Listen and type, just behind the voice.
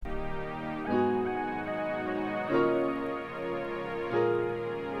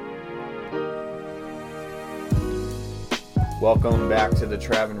Welcome back to the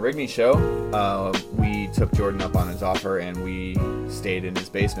Trav and Rigney Show. We took Jordan up on his offer and we stayed in his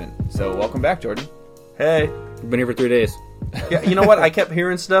basement. So welcome back, Jordan. Hey. We've been here for 3 days. Yeah, you know what? I kept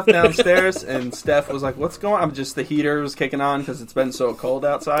hearing stuff downstairs, and Steph was like, what's going on? The heater was kicking on because it's been so cold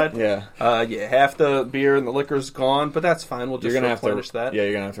outside. Yeah. Half the beer and the liquor's gone, but that's fine. We'll just replenish that. Yeah,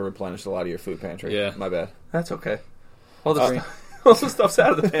 you're going to have to replenish a lot of your food pantry. Yeah. My bad. That's okay. All the stuff's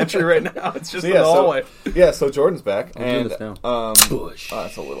out of the pantry right now. It's just in the hallway. So Jordan's back. I'm doing this now. Bush.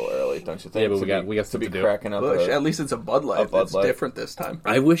 That's a little early, don't you think? Yeah, but we got to be to do. cracking up. Bush. At least it's a Bud Light. It's different this time.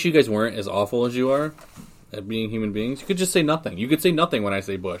 I wish you guys weren't as awful as you are at being human beings. You could just say nothing. You could say nothing when I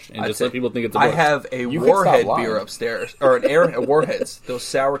say Bush, and just let people think it's a Bush. I have a Warhead beer upstairs, or a Warheads, those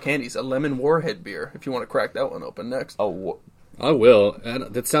sour candies, a lemon Warhead beer. If you want to crack that one open next. Oh, I will.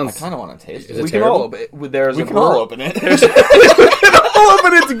 That sounds. I kind of want to taste it. Is we it can all open it. We can all open it. All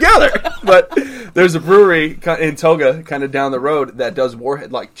open it together. But there's a brewery in Toga, kind of down the road, that does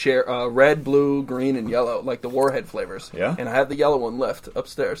Warhead, like red, blue, green, and yellow, like the Warhead flavors. Yeah. And I have the yellow one left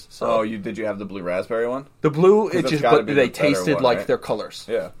upstairs. So. Oh, did you have the blue raspberry one? The blue, they tasted tasted like their colors.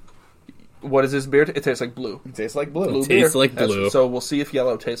 Yeah. What is this beer? It tastes like blue. It tastes like blue. Tastes like blue. So we'll see if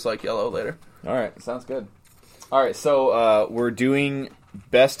yellow tastes like yellow later. All right, sounds good. All right, so we're doing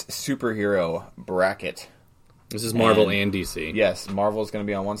best superhero bracket. This is Marvel and DC. Yes, Marvel's going to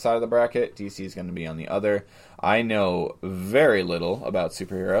be on one side of the bracket. DC is going to be on the other. I know very little about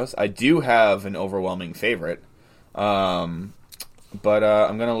superheroes. I do have an overwhelming favorite. But I'm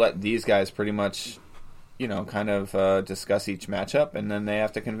going to let these guys pretty much, kind of discuss each matchup, and then they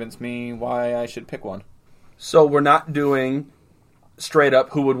have to convince me why I should pick one. So we're not doing straight up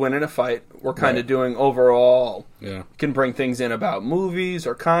who would win in a fight. We're kind of doing overall. Yeah. Can bring things in about movies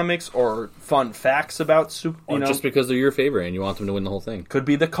or comics or fun facts about just because they're your favorite and you want them to win the whole thing. Could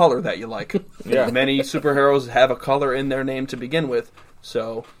be the color that you like. Yeah. Many superheroes have a color in their name to begin with.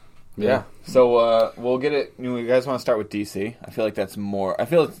 So yeah. So we'll get it. You guys want to start with DC? I feel like that's more. I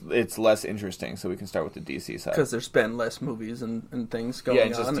feel it's less interesting, so we can start with the DC side because there's been less movies and things going on.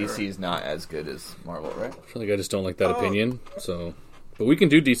 Yeah, just DC is not as good as Marvel, right? I feel like I just don't like that opinion. So, but we can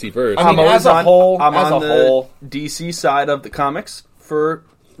do DC first. I'm on the DC side of the comics for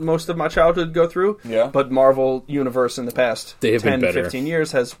most of my childhood to go through. Yeah. But Marvel Universe in the past 10, 15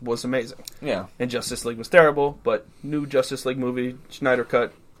 years was amazing. Yeah. And Justice League was terrible, but new Justice League movie, Snyder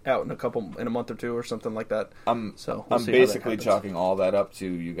Cut, out in a month or two or something like that. I'm we'll basically chalking all that up to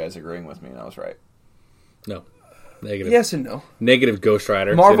you guys agreeing with me, and I was right. No. Negative. Yes and no. Negative Ghost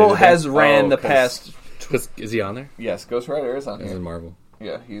Rider. Marvel has ran the past... Is he on there? Yes, Ghost Rider is on here. He's in Marvel.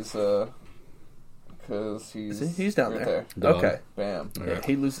 Yeah, he's... Because he's down right there. Okay. Bam. Yeah,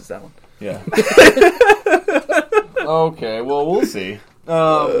 he loses that one. Yeah. Okay, well, we'll see.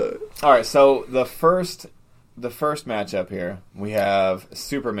 All right, so the first matchup here, we have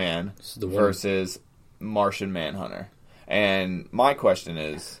Superman versus Martian Manhunter. And my question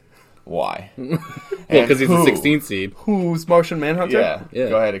is, why? Well, because he's the 16th seed. Who's Martian Manhunter? Yeah.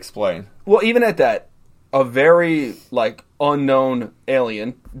 Go ahead, explain. Well, even at that, a very, unknown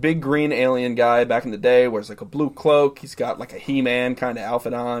alien, big green alien guy back in the day, wears, a blue cloak. He's got, a He-Man kind of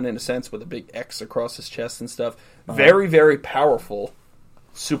outfit on, in a sense, with a big X across his chest and stuff. Very, very powerful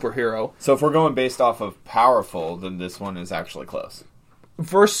superhero. So if we're going based off of powerful, then this one is actually close.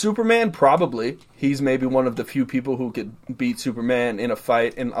 Versus Superman, probably. He's maybe one of the few people who could beat Superman in a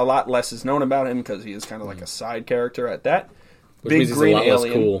fight, and a lot less is known about him because he is kind of like a side character at that. Which means he's a lot less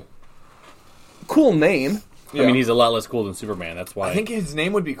cool. Cool name. Yeah. I mean, he's a lot less cool than Superman. That's why. I think his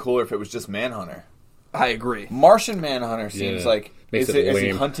name would be cooler if it was just Manhunter. I agree. Martian Manhunter seems like... Is he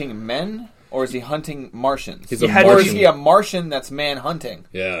hunting men? Or is he hunting Martians? Is he a Martian that's man-hunting?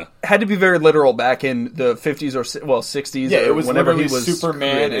 Yeah. Had to be very literal back in the 50s or, 60s. Yeah, it was whenever literally he was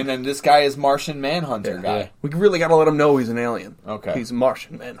Superman, created. and then this guy is Martian Manhunter guy. Yeah. We really got to let him know he's an alien. Okay. He's a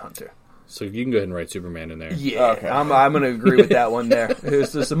Martian Manhunter. So you can go ahead and write Superman in there. Yeah, okay. I'm going to agree with that one there.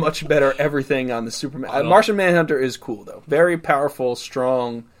 There's just a much better everything on the Superman. Martian Manhunter is cool, though. Very powerful,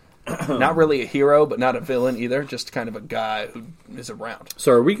 strong... Not really a hero, but not a villain either. Just kind of a guy who is around.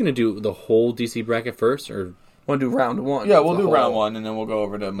 So are we going to do the whole DC bracket first, or want to do round one? Yeah, we'll do round one, and then we'll go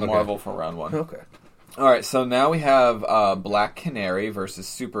over to Marvel for round one. Okay. All right, so now we have Black Canary versus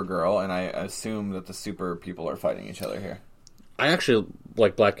Supergirl, and I assume that the super people are fighting each other here. I actually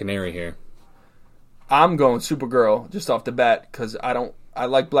like Black Canary here. I'm going Supergirl just off the bat because I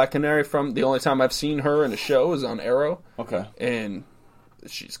like Black Canary from the only time I've seen her in a show is on Arrow. Okay. And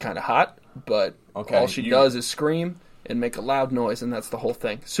she's kind of hot, but all she does is scream and make a loud noise, and that's the whole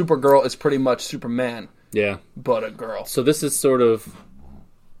thing. Supergirl is pretty much Superman. Yeah. But a girl. So this is sort of...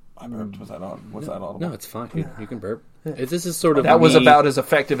 I burped. Was that audible? No, it's fine. You can burp. This is sort of That was me about as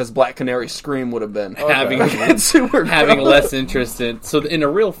effective as Black Canary's scream would have been. having Supergirl. having less interest in. So in a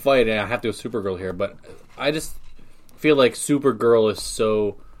real fight, and I have to go Supergirl here, but I just feel like Supergirl is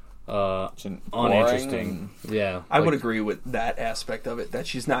so uninteresting. Yeah, I would agree with that aspect of it. That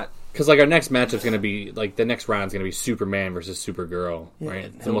she's not. Because like our next matchup's going to be like the next round's going to be Superman versus Supergirl, right?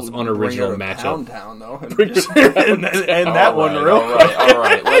 It's the most unoriginal matchup. Pound Town, though, and that one real. All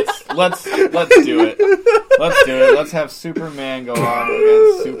right. Let's do it. Let's do it. Let's have Superman go on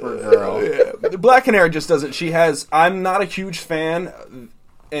against Supergirl. Yeah. Black Canary just doesn't. She has. I'm not a huge fan,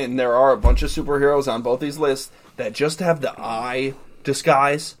 and there are a bunch of superheroes on both these lists that just have the eye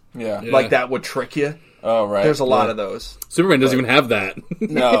disguise. Yeah. Like that would trick you. Oh, right. There's a lot of those. Superman doesn't even have that.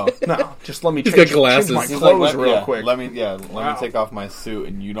 No. No, just let me He's change, got glasses. change my He's clothes real quick. Let me take off my suit,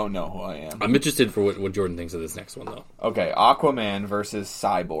 and you don't know who I am. I'm interested for what Jordan thinks of this next one, though. Okay, Aquaman versus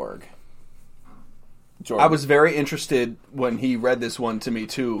Cyborg. Jordan. I was very interested when he read this one to me,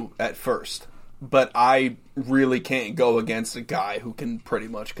 too, at first. But I really can't go against a guy who can pretty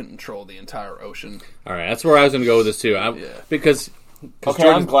much control the entire ocean. All right, that's where I was going to go with this, too. Because okay,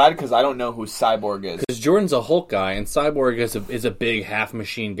 I'm glad because I don't know who Cyborg is. Because Jordan's a Hulk guy, and Cyborg is a big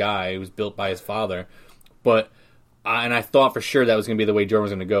half-machine guy who was built by his father. But I thought for sure that was going to be the way Jordan was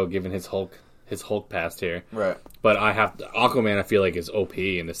going to go, given his Hulk past here. Right. But Aquaman, I feel like, is OP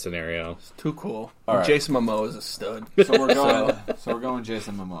in this scenario. It's too cool. All right. Jason Momoa is a stud. So we're going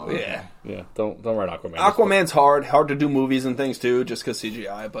Jason Momoa. Yeah. Yeah, don't write Aquaman. Aquaman's hard to do movies and things, too, just because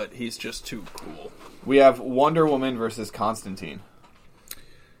CGI, but he's just too cool. We have Wonder Woman versus Constantine.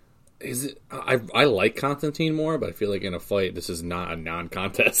 Is it? I like Constantine more, but I feel like in a fight, this is not a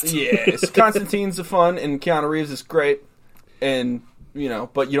non-contest. Yes, Constantine's a fun, and Keanu Reeves is great, and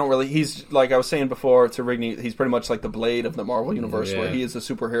but you don't really. He's like I was saying before to Rigney. He's pretty much like the Blade of the Marvel universe, where he is a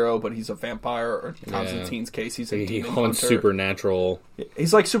superhero, but he's a vampire. Or Constantine's case, he's a demon hunts hunter. Supernatural.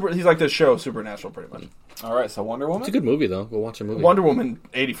 He's like the show Supernatural, pretty much. All right, so Wonder Woman. It's a good movie though. Go watch a movie. Wonder Woman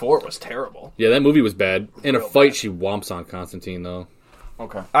 '84 was terrible. Yeah, that movie was bad. In a Real fight, bad. she whomps on Constantine though.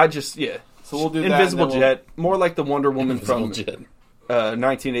 Okay. So we'll do that, Invisible and then Jet, more like the Wonder Woman from Jet.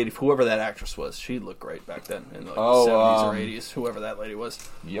 1980. Whoever that actress was, she looked great back then in the 70s or 80s. Whoever that lady was.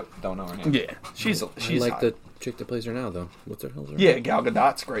 Yep, don't know her name. Yeah, she's I like hot. the chick that plays her now though. What's her hell's her? Yeah, Gal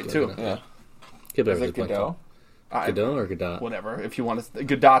Gadot's great too. Yeah. Kid Is it Godot? Godot or Godot? Whatever. If you want to,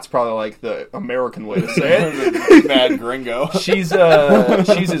 Godot's probably like the American way to say it. Bad gringo. She's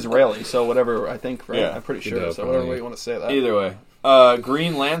Israeli, so whatever. I think, right? Yeah. I'm pretty sure. Godot, So whatever probably. way you want to say that. Either way.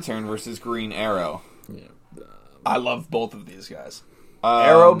 Green Lantern versus Green Arrow. Yeah. I love both of these guys.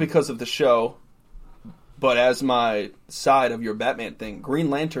 Arrow because of the show, but as my side of your Batman thing, Green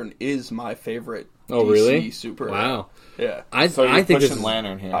Lantern is my favorite. Oh, DC really? superhero. Wow. Yeah. So you're I think this pushing is,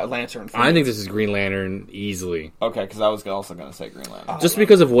 Lantern here. Lantern. For I me. think this is Green Lantern easily. Okay, because I was also going to say Green Lantern. Just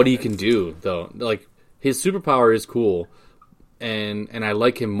because of what he can do, though. Like his superpower is cool, and I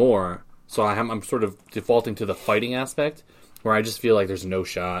like him more. So I'm sort of defaulting to the fighting aspect, where I just feel like there's no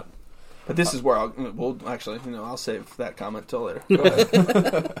shot. But this is where I'll save that comment till later. Go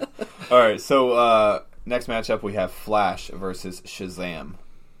ahead. All right, so next matchup we have Flash versus Shazam.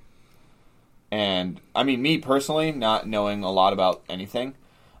 And, I mean, me personally, not knowing a lot about anything,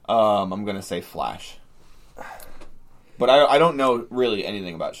 I'm going to say Flash. But I don't know really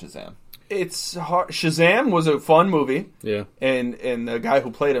anything about Shazam. It's hard. Shazam was a fun movie. Yeah. And the guy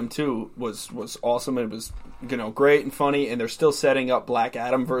who played him too was awesome. It was great and funny. And they're still setting up Black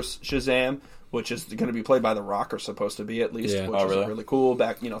Adam versus Shazam, which is going to be played by The Rock, or supposed to be at least, Yeah. which is really? really cool.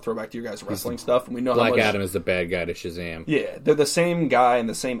 Throwback to your guys' wrestling stuff. And we know Black how much, Adam is the bad guy to Shazam. Yeah, they're the same guy in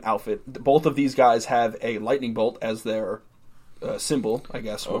the same outfit. Both of these guys have a lightning bolt as their symbol, I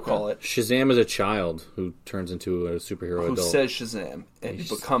guess we'll call it. Shazam is a child who turns into a superhero Who adult. says Shazam, and he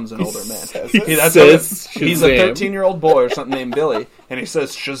becomes an older man. says He's a Shazam. 13-year-old boy or something named Billy, and he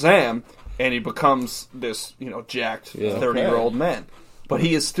says Shazam, and he becomes this jacked 30-year-old man. But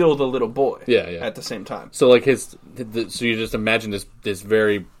he is still the little boy. Yeah. At the same time. So like so you just imagine this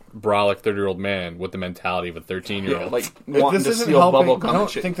very brolic 30-year-old man with the mentality of a 13-year-old. Yeah, like wanting this to isn't steal helping- bubble gum I and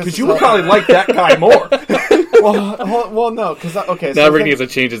don't shit. think this Because is you would helping. probably like that guy more. Well, no, because okay. now So Ricky has to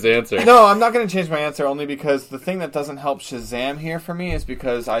change his answer. no, I'm not going to change my answer only because the thing that doesn't help Shazam here for me is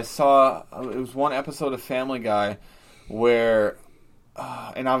because I saw it was one episode of Family Guy where,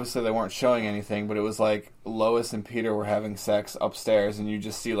 and obviously they weren't showing anything, but it was like Lois and Peter were having sex upstairs, and you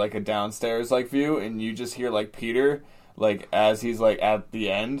just see like a downstairs like view, and you just hear like Peter like as he's like at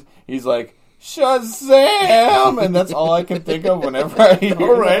the end, he's like, Shazam! And that's all I can think of whenever I hear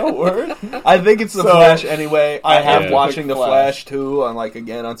that word. I think it's the Flash anyway. I have Yeah. watching the Flash. Flash too on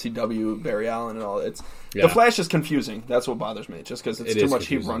again on CW, Barry Allen and all. It's Yeah. the Flash is confusing. That's what bothers me. Just because it's It too is much.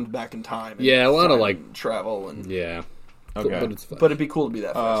 He confusing. runs back in time. And Yeah, a lot of, time travel and Yeah. Okay. But it's fun. But it'd be cool to be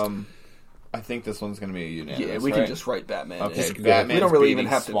that fast. I think this one's going to be a unanimous, Yeah, we right? can just write Batman. Okay, in. Batman's we don't really even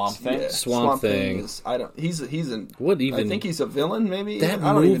beating have to. Swamp Thing? Yeah, Swamp Thing. is. I don't. He's an. What even? I think he's a villain. Maybe that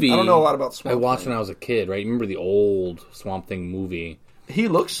I don't movie. I don't know a lot about Swamp I watched Thing. when I was a kid, right? Remember the old Swamp Thing movie? He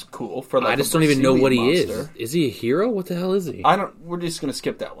looks cool for. I a just don't even know seaweed what he monster. is. Is he a hero? What the hell is he? I don't. We're just gonna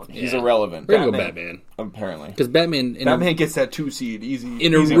skip that one. He's Yeah. irrelevant, We're gonna go Batman. Batman apparently. because Batman Batman gets that 2 seed easy.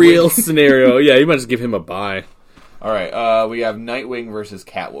 in a easy real win. scenario, yeah, you might just give him a bye. All right, we have Nightwing versus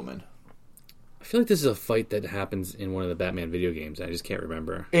Catwoman. I feel like this is a fight that happens in one of the Batman video games. I just can't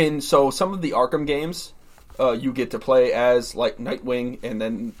remember. And so some of the Arkham games, you get to play as like Nightwing, and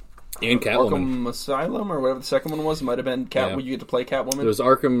then And Catwoman. Arkham Asylum or whatever the second one was. It might have been Cat. Yeah. You get to play Catwoman There was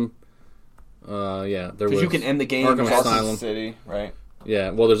Arkham. Yeah, there was. because you can end the game. Arkham as- Asylum. City, right? Yeah,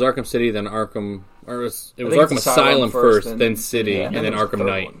 well, there's Arkham City, then Arkham. Or it was think Arkham it's Asylum first, then City, yeah, and there then was a Arkham third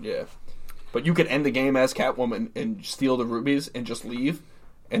Knight. one, yeah, but you could end the game as Catwoman and steal the rubies and just leave,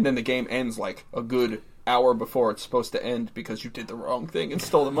 and then the game ends like a good hour before it's supposed to end because you did the wrong thing and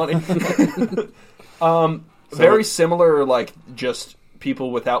stole the money. Very similar, like just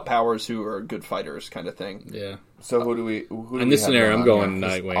people without powers who are good fighters, kind of thing. Yeah. So who do we? Who do In we this have scenario, I'm on going here?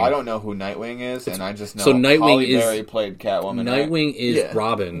 'Cause Nightwing. I don't know who Nightwing is, and I just know So Nightwing Halle is- Berry played Catwoman. right? Nightwing is Yeah,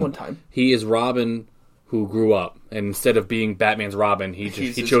 Robin. one time. He is Robin who grew up, and instead of being Batman's Robin, he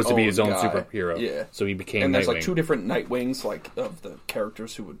He's he his chose to be own his own guy. superhero. Yeah. So he became And there's Nightwing. like 2 different Nightwings, like of the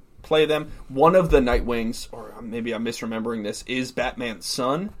characters who would play them. One of the Nightwings, or maybe I'm misremembering this, is Batman's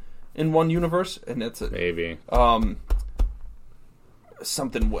son in one universe, and that's it. Maybe.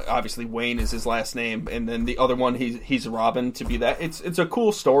 Something. Obviously, Wayne is his last name, and then the other one, he's Robin to be that. It's a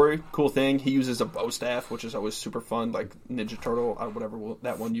cool story, cool thing. He uses a bow staff, which is always super fun, like Ninja Turtle, whatever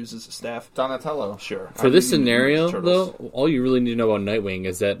that one uses a staff. Donatello. Sure. For this I'm using scenario, Ninja Turtles. though, all you really need to know about Nightwing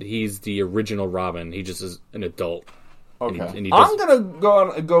is that he's the original Robin. He just is an adult. Okay. And he I'm just,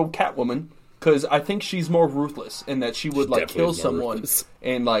 gonna go Catwoman because I think she's more ruthless in that she would like definitely kill is more someone ruthless.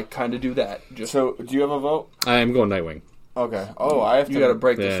 and like kind of do that. Just So, do you have a vote? I am going Nightwing. Okay. Oh, I have to. you got to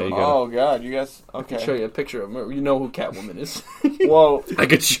break Yeah, this you one. gotta- Oh God, you guys. I Okay. can show you a picture of her. You know who Catwoman is. Well, I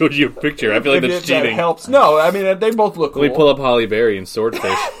could show you a picture. I feel like If that's that cheating. helps. No, I mean they both look cool. Let me pull up Holly Berry and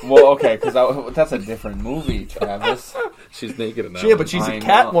Swordfish. okay, because that's a different movie, Travis. She's naked in that Yeah, one. but she's I a know.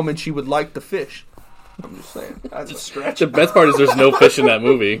 Catwoman. She would like the fish. I'm just saying. That's a stretch. The best part is there's no fish in that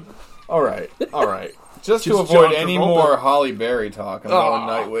movie. All right. Just to Just avoid John any Travolta. more Holly Berry talk, I'm going Oh.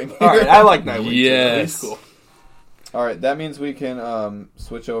 Nightwing. All right, I like Nightwing. Yes. Too. He's cool. All right, that means we can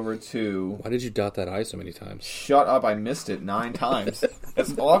switch over to. Why did you dot that I so many times? Shut up! I missed it 9 times.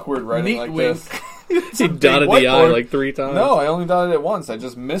 It's awkward writing Neat like wing. this. He dotted the I whiteboard. like 3 times. No, I only done it once. I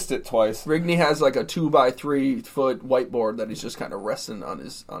just missed it twice Rigney has like a 2x3 foot whiteboard that he's just kind of resting on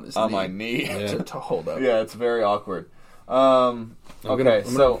his on knee my knee. Yeah. to hold up. Yeah, it's very awkward. I'm Okay, gonna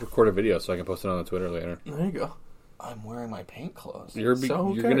so record a video so I can post it on the Twitter later. There you go. I'm wearing my paint clothes. You're So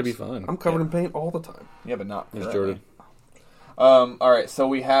who you're gonna cares? be fine. I'm covered in paint all the time. Yeah, but not There's currently. Jordan. All right, so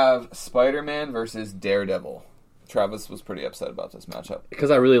we have Spider-Man versus Daredevil. Travis was pretty upset about this matchup.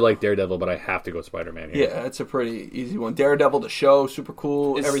 Because I really like Daredevil, but I have to go Spider-Man here. Yeah, it's a pretty easy one. Daredevil, the show, super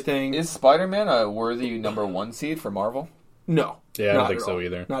cool. Everything. Is Spider-Man a worthy number 1 seed for Marvel? No. Yeah, I don't not think at so all.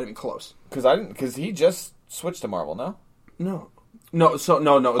 either. Not even close. Because he just switched to Marvel, no? No. No,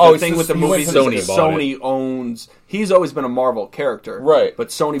 the Oh, thing so with the he went movies to is Sony that bought Sony owns. He's always been a Marvel character, Right. But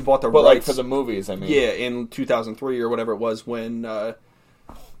Sony bought the But like rights. for the movies, I mean. Yeah, in 2003 or whatever it was when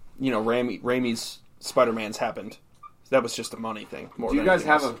Raimi's Spider-Man's happened. That was just a money thing. More Do you than guys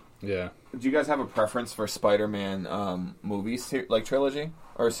anything have else. Yeah. Do you guys have a preference for Spider-Man movies, like trilogy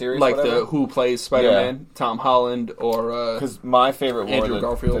or series? like whatever? the who plays Spider-Man, Tom Holland or Because my favorite were Andrew the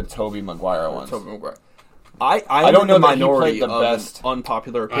Garfield. Tobey Maguire ones. Tobey Maguire. I don't know the that he minority played the of best. an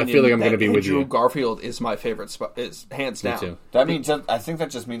unpopular opinion. feel like I'm that gonna be with Andrew you. Garfield is my favorite. Is hands Me down. too. That means I think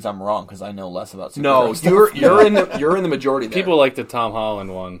that just means I'm wrong because I know less about. No, superhero stuff. you're in the majority there. People like the Tom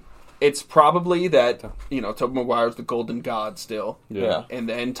Holland one. It's probably that Tobey Maguire's the golden god still, Yeah. and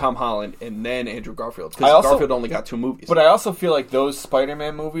then Tom Holland, and then Andrew Garfield I because also- Garfield only got 2 movies. But I also feel like those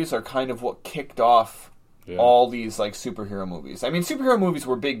Spider-Man movies are kind of what kicked off Yeah. all these like superhero movies. I mean, superhero movies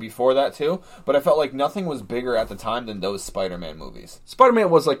were big before that too, but I felt like nothing was bigger at the time than those Spider-Man movies. Spider-Man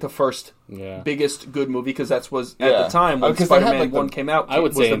was like the first Yeah. biggest good movie because at Yeah. the time when Because they had, Spider-Man like, the- 1 came out. I would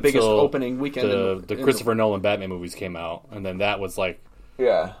was say the biggest until opening weekend. the in the Christopher Nolan Batman movies came out, and then that was like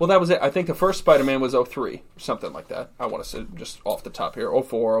Yeah. Well, that was it. I think the first Spider-Man was 03, or something like that. I want to say just off the top here,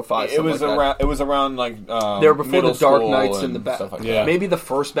 04, 05. It was like around. that. It was around like They were before middle the Dark school Knights and and the Bat. stuff like Yeah. that. Maybe the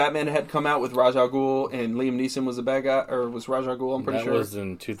first Batman had come out with Ra's al Ghul and Liam Neeson was the bad guy, or was Ra's al Ghul? I'm pretty That sure. was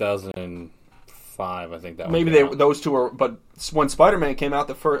in 2005, I think that Maybe one came out. those two are. But when Spider-Man came out,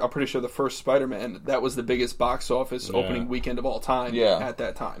 I'm pretty sure the first Spider-Man, that was the biggest box office opening weekend of all time. Yeah. At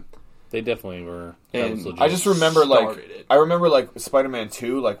that time. They definitely were. And That was legit. I just remember like started it. I remember like Spider-Man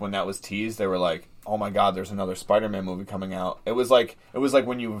 2, like when that was teased, they were like, "Oh my God, there's another Spider-Man movie coming out." It was like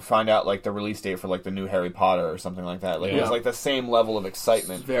when you find out like the release date for like the new Harry Potter or something like that. Like it Yeah. was like the same level of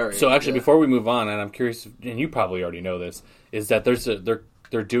excitement. Very. So actually, yeah. before we move on, and I'm curious, and you probably already know this, is that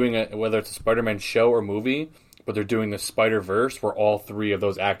they're doing a, whether it's a Spider-Man show or movie, but they're doing the Spider-Verse where all three of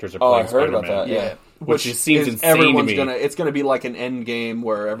those actors are Oh, playing I heard Spider-Man. about that. Yeah. Which just seems is insane to everyone's me. It's gonna be like an end game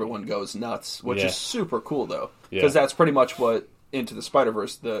where everyone goes nuts, which Yeah. is super cool though, Yeah. because that's pretty much what Into the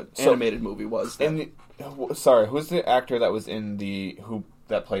Spider-Verse, the animated movie, was. Sorry, who's the actor that was in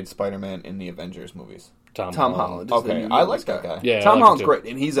that played Spider-Man in the Avengers movies? Tom Holland. Is the Okay, new I youngest like that guy. Yeah, I Tom like Holland's him too. great,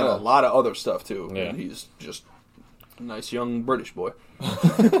 and he's in Yeah. a lot of other stuff too. Yeah. And he's just a nice young British boy.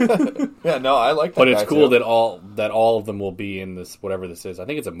 Yeah, no, I like that. But it's guy, cool too. that all of them will be in this, whatever this is. I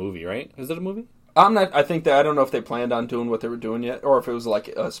think it's a movie, right? Is it a movie? I think that I don't know if they planned on doing what they were doing yet, or if it was like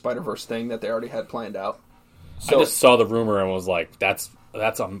a Spider-Verse thing that they already had planned out. So, I just saw the rumor and was like, that's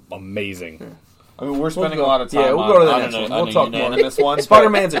amazing. I mean, we're spending go- a lot of time. yeah, we'll on, go to the on next an- one. on We'll a talk more. unanimous one. but-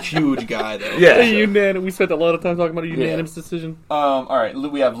 Spider-Man's a huge guy though. Yeah. We spent a lot of time talking about a unanimous decision. All right,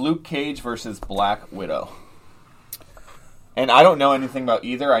 we have Luke Cage versus Black Widow. And I don't know anything about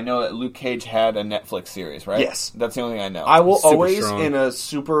either. I know that Luke Cage had a Netflix series, right? Yes. That's the only thing I know. I will Super always, strong. in a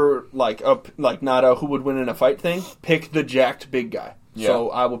super, like not a who would win in a fight thing, pick the jacked big guy. Yeah. So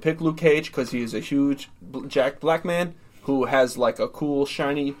I will pick Luke Cage because he is a huge jacked black man who has like a cool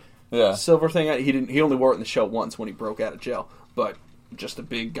shiny Yeah. silver thing. He only wore it in the show once when he broke out of jail, but just a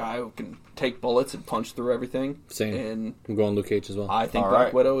big guy who can take bullets and punch through everything. Same. And I'm going Luke Cage as well. I think All Black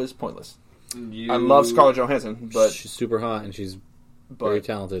right. Widow is pointless. You, I love Scarlett Johansson, but she's super hot and she's very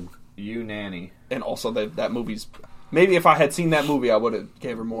talented. You nanny. and also that movie's. Maybe if I had seen that movie, I would have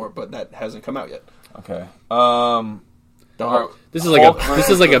gave her more, but that hasn't come out yet. Okay. The All right. This is like Hulk this versus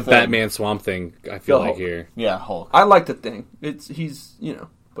is like the a Thing. Batman Swamp Thing. I feel The like Hulk. here. Yeah, Hulk. I like the Thing. He's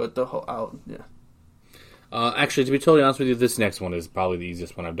but the whole yeah. Actually, to be totally honest with you, this next one is probably the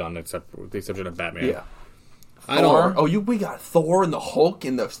easiest one I've done, except with the exception of Batman. Yeah. I Thor. don't. Oh, we got Thor and the Hulk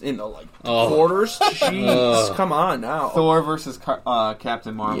in the like Oh. quarters. Jeez, come on now. Thor versus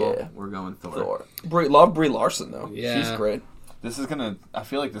Captain Marvel. Yeah. We're going Thor. Thor. Love Brie Larson though. Yeah. She's great. This is gonna. I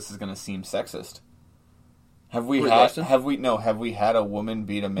feel like this is gonna seem sexist. Have we Brie had? Larson? Have we had a woman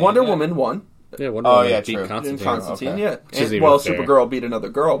beat a man? Wonder yet? Woman won. Yeah, Wonder Oh, Woman yeah, beat true. In Constantine. Constantine, okay. yeah. Which isn't And, well, even fair. Supergirl beat another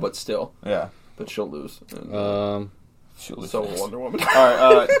girl, but still, Yeah. but she'll lose. And, She'll lose so next. will Wonder Woman. All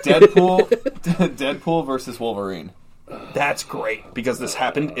right. Deadpool. Deadpool versus Wolverine. That's great because this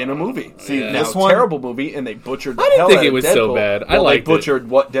happened in a movie. See, now, this one- terrible movie, and they butchered. The I didn't hell think out it of was Deadpool. so bad. I Well, liked they it. butchered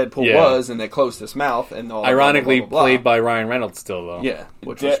what Deadpool Yeah. was, and they closed his mouth. And all Ironically, blah, blah, blah, blah. played by Ryan Reynolds still, though. yeah,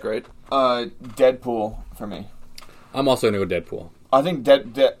 which was great. Deadpool for me. I'm also going to go Deadpool. I think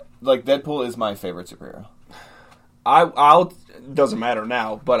Deadpool is my favorite superhero. I'll doesn't matter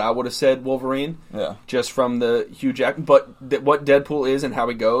now, but I would have said Wolverine. Yeah. Just from the Hugh Jackman, but what Deadpool is and how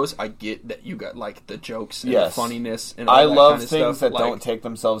he goes, I get that you got like the jokes and Yes. the funniness and all I that love kind of things stuff. that like, don't take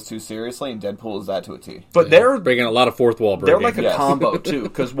themselves too seriously, and Deadpool is that to a T. But they're Breaking a lot of fourth wall breaking. they're like a Yes. combo too,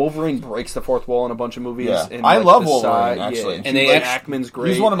 because Wolverine breaks the fourth wall in a bunch of movies. Yeah. And I like, love the Wolverine, side- actually. Yeah. And they Hugh actu- Jackman's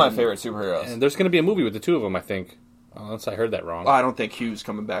great. He's one of my and- favorite superheroes. And there's going to be a movie with the two of them, I think. Unless I heard that wrong. I don't think Hugh's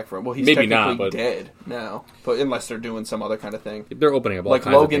coming back from. Well, he's Maybe technically not, but- dead now, but unless they're doing some other kind of thing. They're opening up all Like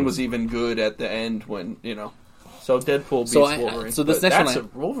kinds of Logan things. was even good at the end when So Deadpool beats So I- Wolverine. so this But next that's one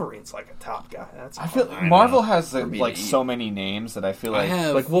Wolverine's like a top guy. That's I feel I know. Marvel has me like to eat. so many names that I feel I like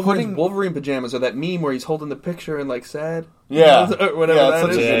have like Wolverine's putting- Wolverine pajamas or that meme where he's holding the picture and like sad. Yeah. or whatever yeah, that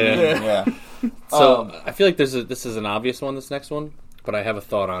it's is. such a good Yeah. name, yeah. So I feel like this is an obvious one. This next one, but I have a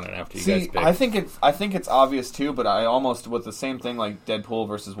thought on it after you guys See, pick. I think it's obvious too, but I almost with the same thing like Deadpool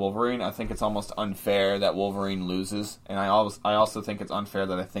versus Wolverine. I think it's almost unfair that Wolverine loses, and I also think it's unfair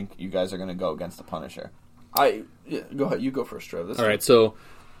that I think you guys are going to go against the Punisher. Go ahead. You go first, Trev. This All right, so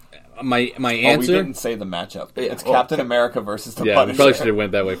my Oh, we answer. didn't say the matchup. Yeah, It's well, Captain America versus the Yeah, we Punisher. probably should have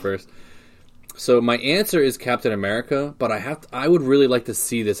went that way first. So my answer is Captain America, but I would really like to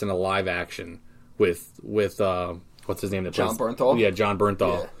see this in a live action with what's his name? That John plays- Bernthal? Yeah, John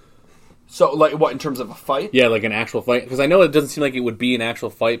Bernthal. Yeah. So like what in terms of a fight? Yeah, like an actual fight. Because I know it doesn't seem like it would be an actual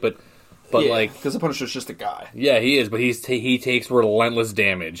fight, but But like, because the Punisher's just a guy. yeah, he is, but he takes relentless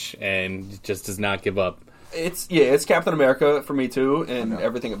damage and just does not give up. It's Captain America for me too, and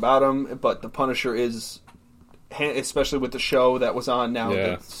everything about him. But the Punisher is, especially with the show that was on now,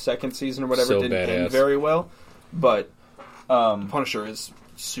 the second season or whatever, So didn't badass. end very well. But Punisher is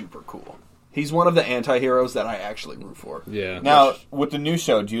super cool. He's one of the anti-heroes that I actually root for. Yeah. Now, with the new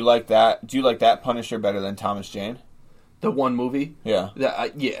show, do you like that? Do you like that Punisher better than Thomas Jane? The one movie, Yeah.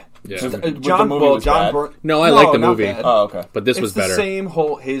 Yeah. John Byrne. No, I like the not movie. bad. Oh, okay. But this It's was the better. same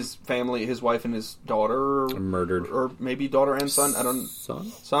whole his family, his wife and his daughter Murdered. or maybe daughter and son. I don't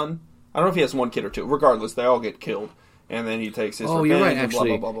Son? I don't know if he has one kid or two. Regardless, they all get killed, and then he takes his. Oh, revenge you're right. and Actually,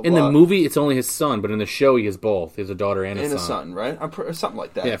 blah, blah, blah, in blah, the movie, it's only his son, but in the show, he has both. He has a daughter and a and son. a son, right? Something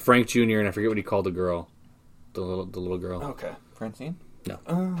like that. Yeah, Frank Jr. and I forget what he called the girl, the little girl. Okay. Francine?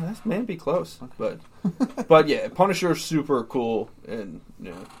 That may be close, but yeah, Punisher's super cool, and you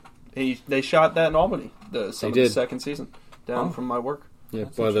know, they shot that in Albany, the second season, down from my work. Yeah,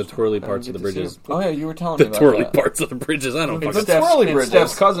 by the twirly parts of the get to see bridges. him. Oh, yeah, you were telling The me about twirly that. parts of the bridges. I don't And fucking. Steph's- twirly bridges.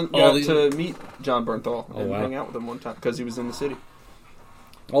 Steph's cousin got these- to meet John Bernthal and wow. hang out with him one time because he was in the city.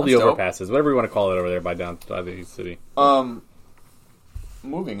 All the That's dope. overpasses, whatever you want to call it over there by the city.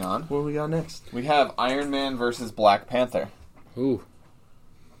 Moving on. What do we got next? We have Iron Man versus Black Panther. Ooh,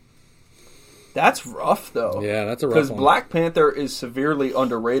 That's rough though. yeah, that's a rough Because one. Black Panther is severely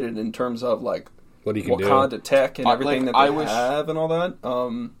underrated in terms of like What he can Wakanda do. tech and everything like, that they I wish- have and all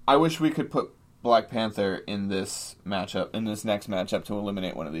that. I wish we could put Black Panther in this matchup, in this next matchup, to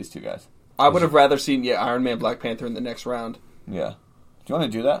eliminate one of these two guys. I would have rather seen Iron Man, Black Panther in the next round. Yeah. Do you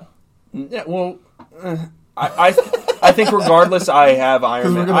want to do that? Yeah, well, I think regardless, I have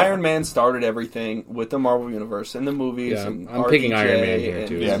Iron Man. Iron Man started everything with the Marvel Universe and the movies. Yeah, and I'm picking RDJ, Iron Man here, and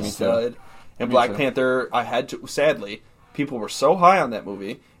too. he's Yeah, a me too. stud. And Me Black too. Panther, I had to. Sadly, people were so high on that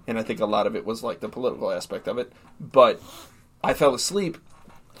movie, and I think a lot of it was like the political aspect of it. But I fell asleep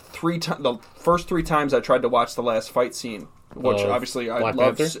the first 3 times I tried to watch the last fight scene, which obviously I Black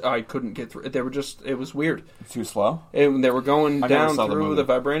loved. Panther? I couldn't get through. They were just. It was weird. Too slow? And they were going I never down saw the through movie. the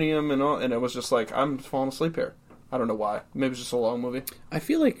vibranium and all, and it was just like, I'm falling asleep here. I don't know why. Maybe it's just a long movie. I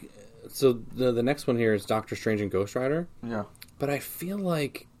feel like so. The next one here is Doctor Strange and Ghost Rider, Yeah. but I feel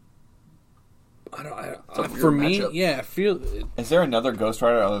like I don't. a weird For me, matchup. yeah, I feel Is there another Ghost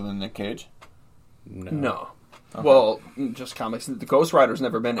Rider other than Nick Cage? No. Well, just comics. The Ghost Rider's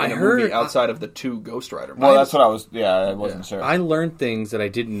never been in I a heard- movie outside of the 2 Ghost Rider movies. Well, that's what I was... Yeah, I wasn't sure. I learned things that I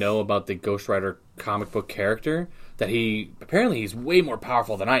didn't know about the Ghost Rider comic book character. That he's way more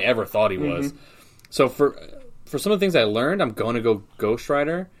powerful than I ever thought he was. So for some of the things I learned, I'm going to go Ghost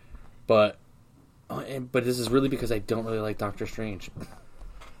Rider, but this is really because I don't really like Doctor Strange.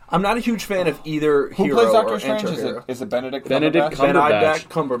 I'm not a huge fan of either Who hero plays Doctor or Strange? anti-hero. Is it Benedict Benedict Cumberbatch? Ben-Idak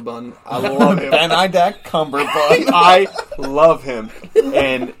Cumberbund. I love him. Benedict Cumberbatch. I love him.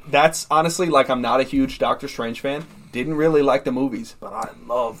 And that's honestly, like, I'm not a huge Doctor Strange fan. Didn't really like the movies, but I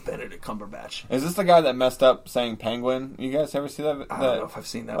love Benedict Cumberbatch. Is this the guy that messed up saying penguin? You guys ever see that? I don't know if I've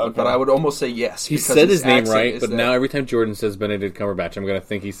seen that one, Okay. but I would almost say yes. He because said his name accent right, is but that- now every time Jordan says Benedict Cumberbatch, I'm going to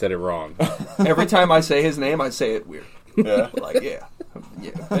think he said it wrong. every time I say his name, I say it weird. Yeah. Like, yeah.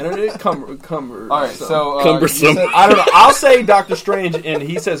 Benedict Cumber. All right, so... Cumbersome. you said- I don't know. I'll say Doctor Strange, and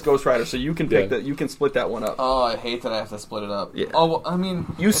he says Ghost Rider, so you can pick Yeah. that. You can split that one up. Oh, I hate that I have to split it up. Yeah. Oh, well, I mean...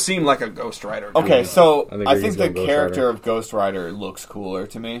 You seem like a Ghost Rider. Okay, so I think I he's think the going Ghost character Rider. of Ghost Rider looks cooler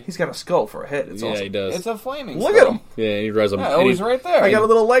to me. He's got a skull for a head. It's Yeah, awesome. he does. It's a flaming Look skull. at him. Yeah, he drives a. Yeah, and oh, he's he, right there. I got a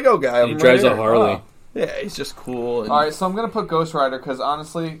little Lego guy. he drives right a here. Harley. Oh. Yeah, he's just cool. And All right, so I'm going to put Ghost Rider because,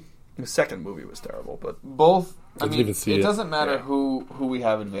 honestly, the second movie was terrible, but both... I Didn't mean, even see it it. doesn't matter Yeah. who we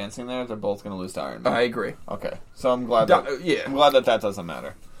have advancing there. They're both going to lose to Iron Man. I agree. Okay, so I'm glad Do- that yeah. I'm glad that doesn't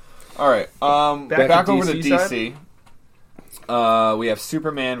matter. All right, Back back to over to DC DC. We have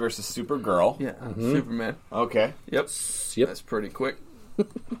Superman versus Supergirl. Yeah, Superman. Okay, Yep, Yep. that's pretty quick. They It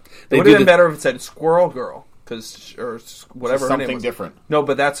would do have been the- better if it said Squirrel Girl, or whatever her something name was. different. No,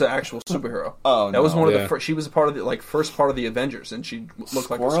 but that's an actual superhero. Oh, that was no. one of Yeah. the first. She was a part of the first part of the Avengers, and she looked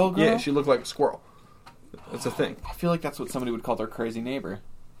like Squirrel a, Girl? Yeah, she looked like a squirrel. It's a thing. I feel like that's what somebody would call their crazy neighbor.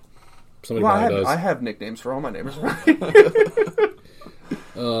 Somebody Well, probably does. I have nicknames for all my neighbors.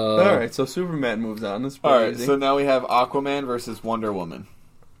 Uh, All right, so Superman moves on. That's pretty All right, easy. so now we have Aquaman versus Wonder Woman.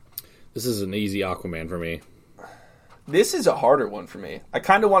 This is an easy Aquaman for me. This is a harder one for me. I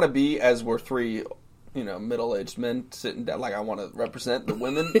kind of want to be, as we're 3, middle-aged men sitting down. Like, I want to represent the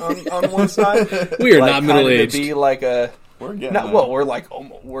women on one side. We are Like, not kinda middle-aged. To be like a. We're getting Not, there. well, we're like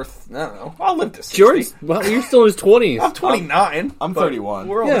almost. I don't know. I'll live to 60. Jordan's, well, you're still in his 20s. I'm 29. I'm but 31.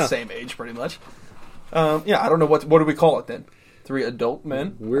 We're all Yeah. the same age, pretty much. Yeah, I don't know what do we call it then. 3 adult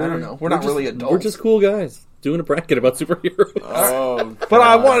men. I We're- don't know. We're not really adults. We're just cool guys doing a bracket about superheroes. Oh, But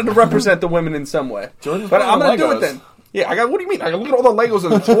I wanted to represent the women in some way. Jordan's But I'm playing going to do it Legos. then. Yeah, I got. What do you mean? I got look at all the Legos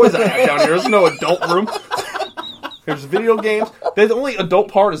and the toys I have down here. There's no adult room. There's video games. The only adult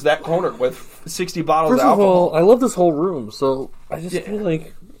part is that corner with 60 bottles First of of alcohol. all, I love this whole room, so I just Yeah. feel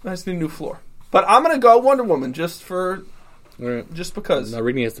like I just need a new floor. But I'm gonna go Wonder Woman just because. Now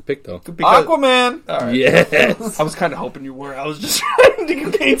Reading has to pick though. Because Aquaman. all right. Yes. I was kind of hoping you were. I was just trying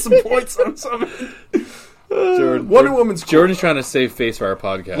to gain some points on something. Wonder Woman's cool. Jordan's trying to save face for our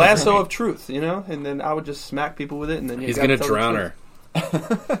podcast. Lasso of truth, and then I would just smack people with it, and then He's gonna drown her.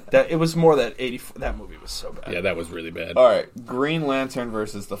 That it was more that 80. That movie was so bad. Yeah, that was really bad. All right, Green Lantern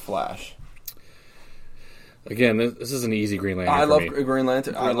versus the Flash. Again, this is an easy Green Lantern. I for love me. Green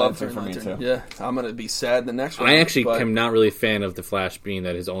Lantern. I love Lantern Green for me, Lantern. too. Yeah, I'm gonna be sad the next one. I actually but am not really a fan of the Flash, being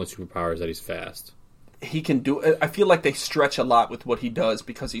that his only superpower is that he's fast. he can do. I feel like they stretch a lot with what he does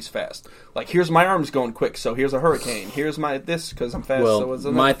because he's fast. Like, here's my arms going quick, so here's a hurricane. Here's my this because I'm fast. Well, so it's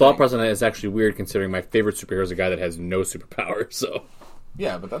my thought process on that is actually weird, considering my favorite superhero is a guy that has no superpower. So,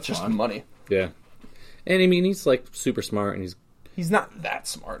 Yeah, but that's just fun. money. yeah, and I mean he's like super smart, and He's not that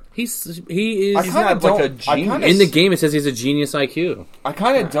smart. he is. He's kinda not like a don't- I kinda genius. In the game, it says he's a genius IQ. I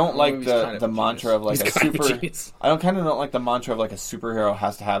kind of don't like movie's the kind of the a mantra of like He's a kind of a super. genius. I don't like the mantra of like a superhero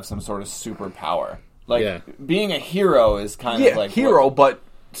has to have some sort of superpower. Like Yeah. being a hero is kind of like hero, what- but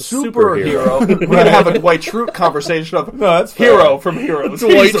superhero. superhero. We're gonna have a Dwight Schrute conversation of that's hero from Heroes.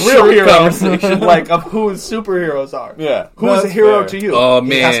 Dwight He's the real Schrute hero conversation. like of who his superheroes are. Yeah, Who is a that's hero fair. to you? Oh,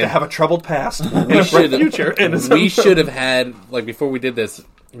 He has man. to have a troubled past and a bright should- future. And his We own- should have had, like, before we did this,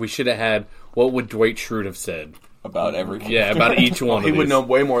 we should have had what would Dwight Schrute have said? about every. Yeah, about each one. He of would these. know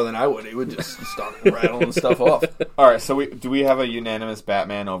way more than I would. He would just start rattling stuff off. All right, so do we have a unanimous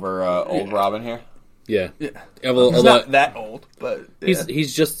Batman over old Robin here? Yeah, Yeah. Although, He's not that old, but yeah.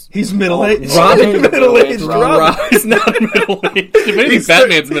 he's just he's middle aged. Robin- middle-aged Robin. He's not middle aged. If anything, He's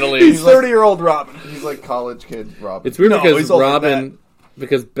Batman's middle He's aged. 30-year-old Robin. He's like college kid Robin. It's weird No, because he's older than Robin,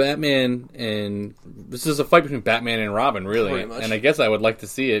 because Batman and this is a fight between Batman and Robin, really. Pretty much. And I guess I would like to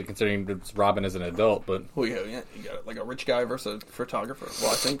see it, considering it's Robin as an adult. But Well, yeah, you got like a rich guy versus a photographer.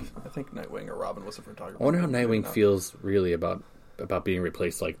 Well, I think Nightwing or Robin was a photographer. I wonder how Nightwing No. feels really about being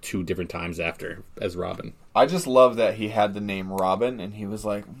replaced like 2 different times after as Robin. I just love that he had the name Robin, and he was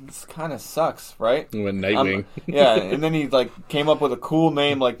like, "This kind of sucks, right?" When Nightwing, Yeah, and then he like came up with a cool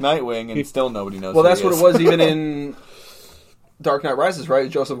name like Nightwing, and still nobody knows. Well, who that's he what is. it was even in Dark Knight Rises, right?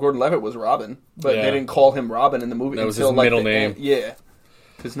 Joseph Gordon-Levitt was Robin, but Yeah. they didn't call him Robin in the movie That was until his like middle the name. end. Yeah,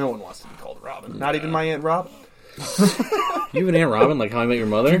 because no one wants to be called Robin. Not even my Aunt Robin. you have an Aunt Robin, like How I Met Your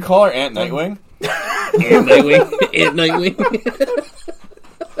Mother. You call her Aunt Nightwing? Aunt Nightwing, Aunt Nightwing.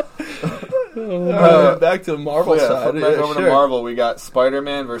 Back to the Marvel side. back over to Marvel. We got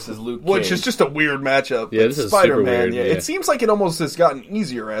Spider-Man versus Luke Cage. Which is just a weird matchup. Yeah, this is Spider-Man. super weird, Yeah. yeah. It seems like it almost has gotten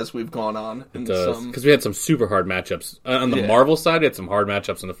easier as we've gone on. Because we had some super hard matchups on the Yeah. Marvel side. We had some hard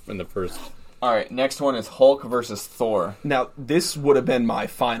matchups in the first. All right, next one is Hulk versus Thor. Now, this would have been my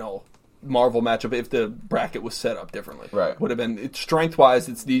final Marvel matchup if the bracket was set up differently. Right. Would have been strength-wise.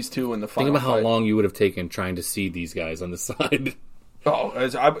 It's these two in the final. Think about how fight. long you would have taken trying to see these guys on the side. Oh,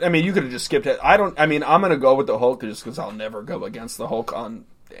 I mean, you could have just skipped it. I'm going to go with the Hulk just because I'll never go against the Hulk on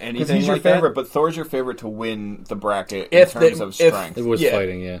anything. Because he's your like that. favorite, but Thor's your favorite to win the bracket If in terms they- of strength. It was Yeah.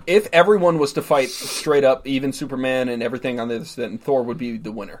 fighting, yeah. If everyone was to fight straight up, even Superman and everything on this, then Thor would be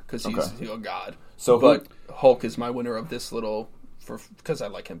the winner because he's a god. So but Hulk is my winner of this little because I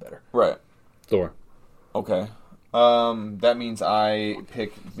like him better. Right. Thor. Okay. That means I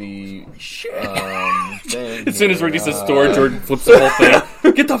pick the thing As soon as Ricky here. says Thor, Jordan flips the whole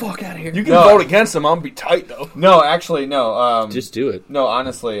thing. Get the fuck out of here. You can No. vote against him. I'm gonna be tight though. No, actually, no. Just do it. No,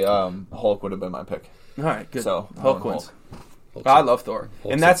 honestly, Hulk would have been my pick. All right, good. So, Hulk Hulk. wins. I love Thor,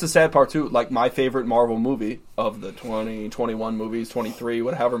 Hulk's and that's the sad part too. Like my favorite Marvel movie of the 2021 movies, 23,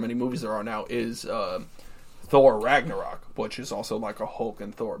 however many movies there are now, is Thor Ragnarok, which is also like a Hulk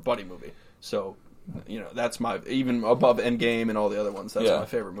and Thor buddy movie. So, that's my even above Endgame and all the other ones. That's Yeah. my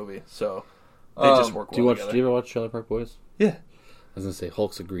favorite movie. So they just work well together. Do you ever watch Trailer Park Boys? Yeah, I was gonna say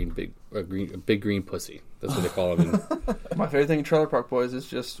Hulk's a big green pussy. That's what they call him. my favorite thing in Trailer Park Boys is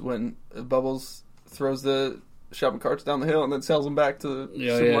just when Bubbles throws the shopping carts down the hill and then sells them back to the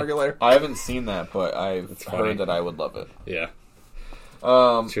supermarket later. I haven't seen that, but I've funny. heard that I would love it. Yeah.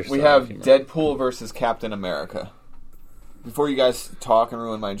 Your We style have of humor. Deadpool versus Captain America. Before you guys talk and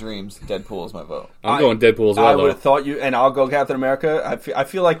ruin my dreams, Deadpool is my vote. I'm going Deadpool as well. I would though. have thought you, and I'll go Captain America. I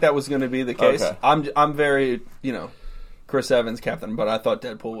feel like that was going to be the case. Okay. I'm very, Chris Evans, Captain, but I thought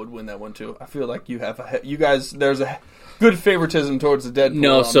Deadpool would win that one too. I feel like you guys, there's a good favoritism towards the Deadpool.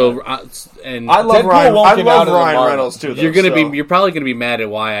 No, so and I love Deadpool won't get out of the Ryan Marvel. Reynolds too. Though, you're probably gonna be mad at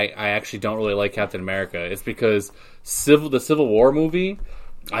why I actually don't really like Captain America. It's because the Civil War movie,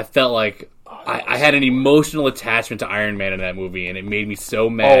 I felt like I had an emotional attachment to Iron Man in that movie, and it made me so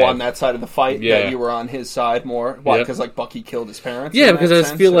mad. Oh, on that side of the fight, Yeah. that you were on his side more. Why? Yep. Because like Bucky killed his parents. Yeah, in because that I just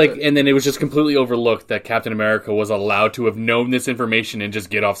sense, feel or- like, and then it was just completely overlooked that Captain America was allowed to have known this information and just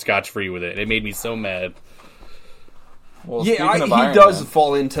get off scotch-free with it. It made me so mad. Well, yeah, speaking of he Iron does Man,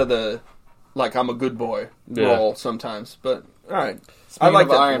 fall into the like I'm a good boy Yeah. role sometimes. But all right, Speaking I like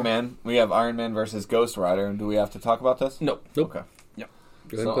of Deadpool. Iron Man, we have Iron Man versus Ghost Rider. Do we have to talk about this? Nope. Okay.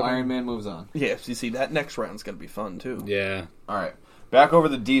 Go ahead and So put Iron Man moves on. Yeah, you see that next round's gonna be fun too. Yeah. All right. Back over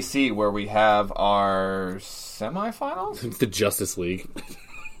the DC where we have our semifinals. It's the Justice League.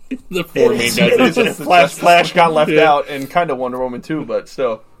 The four main It's guys. just Flash got left out, and kind of Wonder Woman too, but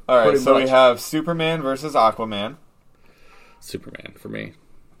still. All right. pretty So we much. have Superman versus Aquaman. Superman for me.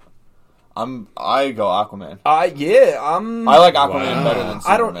 I go Aquaman. I like Aquaman Wow. better than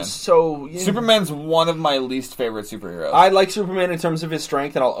I Superman. don't. So yeah. Superman's one of my least favorite superheroes. I like Superman in terms of his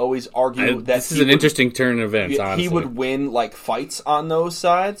strength, and I'll always argue that This is he an would- interesting turn of events, honestly. He would win like fights on those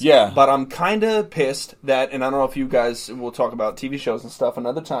sides. Yeah. But I'm kind of pissed that, and I don't know if you guys will talk about TV shows and stuff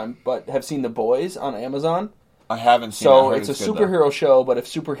another time, but have seen The Boys on Amazon. I haven't seen. So it. I heard it's a good, though. superhero show, but if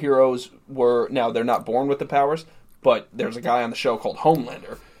superheroes were now they're not born with the powers, but there's a guy on the show called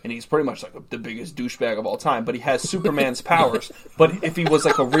Homelander. And he's pretty much like the biggest douchebag of all time, but he has Superman's powers. But if he was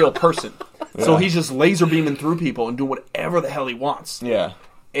like a real person, so he's just laser beaming through people and doing whatever the hell he wants. Yeah.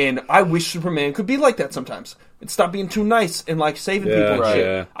 And I wish Superman could be like that sometimes and stop being too nice and like saving Yeah, people and right. shit.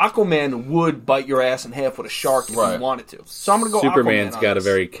 yeah. Aquaman would bite your ass in half with a shark if Right. he wanted to. So I'm gonna go. Superman's Aquaman on got a this.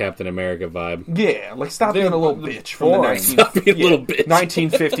 very Captain America vibe. Yeah, like stop Dude, being a little the bitch from the boring. 19 Stop being a little bitch.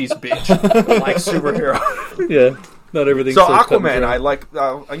 1950s bitch like superhero. Yeah. Not everything's So cut and Aquaman, dry. I like.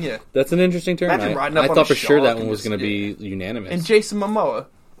 Yeah, That's an interesting turn. Imagine riding up I on thought a for sure that shark one and was just- going to be unanimous. and Jason Momoa.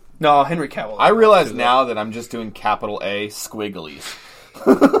 No, Henry Cavill. I realize now that I'm just doing capital A squigglies.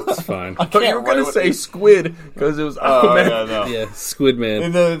 It's fine. But you were gonna say squid because it was Aquaman. yeah, no. Yeah, Squid Man.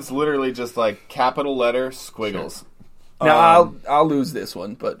 And then it's literally just like capital letter squiggles. Now I'll lose this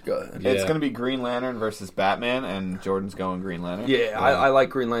one, but go ahead. It's Yeah. going to be Green Lantern versus Batman, and Jordan's going Green Lantern. Yeah, I like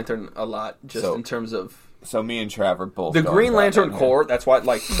Green Lantern a lot, just So- in terms of So me and Trav are both the going Green Lantern Batman core. That's why,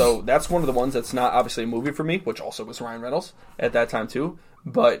 like, so that's one of the ones that's not obviously a movie for me, which also was Ryan Reynolds at that time too.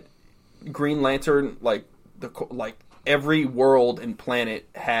 But Green Lantern, like every world and planet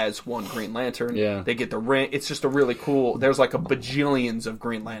has one Green Lantern. Yeah. They get the ring. It's just a really cool. There's like a bajillions of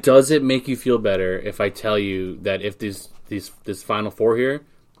Green Lanterns. Does it make you feel better if I tell you that if this final four here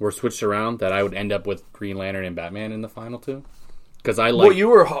were switched around, that I would end up with Green Lantern and Batman in the final two? Because I like. Well, you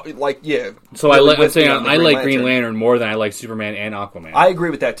were like, yeah. so really I'm with me saying on the I like Green Lantern more than I like Superman and Aquaman. I agree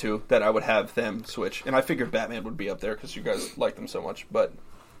with that too. That I would have them switch, and I figured Batman would be up there because you guys like them so much. But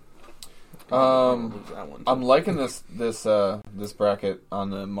that one. I'm liking this bracket on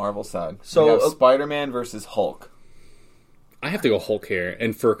the Marvel side. So, we have Spider-Man versus Hulk. I have to go Hulk here,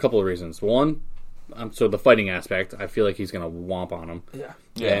 and for a couple of reasons. One, so the fighting aspect, I feel like he's going to womp on him. Yeah.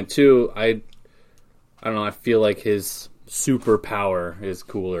 Yeah. And two, I don't know. I feel like his superpower is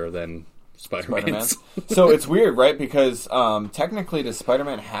cooler than Spider-Man. Spider-Man's. So it's weird, right? Because technically, does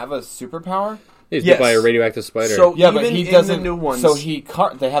Spider-Man have a superpower? He's Yes. bit by a radioactive spider. So Yeah, even but he in doesn't. the new ones, So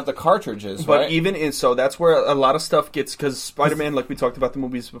they have the cartridges, but right? even in so that's where a lot of stuff gets because Spider-Man, like we talked about the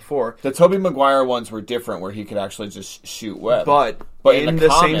movies before, The Tobey Maguire ones were different, where he could actually just shoot web. but in in the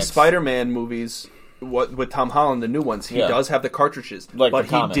the same comics- Spider-Man movies. What with Tom Holland, the new ones, he Yeah. does have the cartridges, Like but the he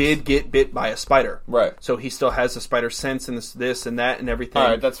comics. did get bit by a spider, Right. So he still has the spider sense and this and that and everything. All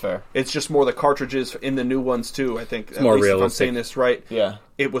right, that's fair. It's just more the cartridges in the new ones too. I think at more least if I'm realistic. saying this right. Yeah.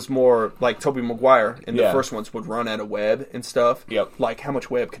 It was more like Tobey Maguire in the Yeah. first ones would run out of web and stuff. Yep. Like how much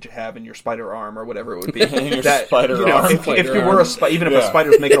web could you have in your spider arm or whatever it would be? In your spider arm. If you Spider were arm. even if a Yeah.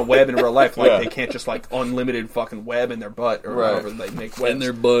 spider's making a web in real life, like Yeah. they can't just like unlimited fucking web in their butt or Right. however they make webs. in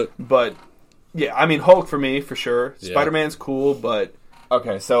their butt. But yeah, I mean Hulk for me for sure. Yeah. Spider-Man's cool, but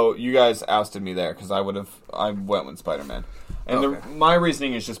Okay, so you guys ousted me there because I went with Spider-Man, and Okay. my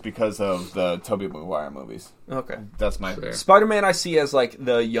reasoning is just because of the Tobey Maguire movies. okay. That's my Fair. Spider-Man I see as like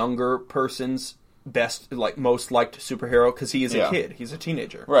the younger person's best, like most liked superhero because he is Yeah. a kid, he's a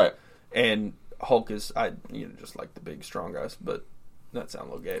teenager, right. and Hulk is just like the big strong guys, but that sounds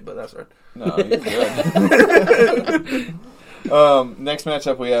a little gay, but that's right. No, you're good. Next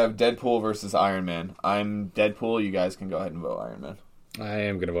matchup we have Deadpool versus Iron Man. I'm Deadpool. You guys can go ahead and vote Iron Man. I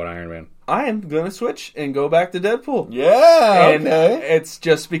am going to vote Iron Man. I am going to switch and go back to Deadpool. Yeah, And okay. it's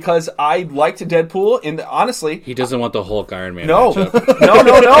just because I liked Deadpool, and honestly, He doesn't want the Hulk Iron Man no, matchup.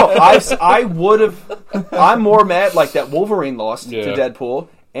 no. I would have. I'm more mad like that Wolverine lost to Yeah. Deadpool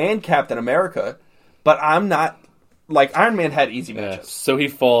and Captain America, but I'm not like Iron Man had easy Yeah. matchups. So he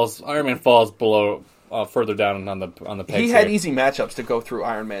falls. Iron Man falls below, further down on the pegs. He had here. easy matchups to go through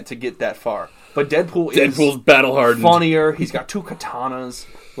Iron Man to get that far, but Deadpool's is battle hardened. funnier. He's got 2 katanas,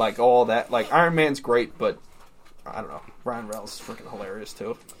 like all that. Like Iron Man's great, but I don't know. Ryan Reynolds is freaking hilarious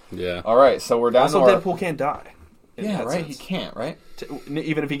too. Yeah. All right, so we're down Also, to our... Deadpool can't die. in Yeah, that right. He sense. can't, right?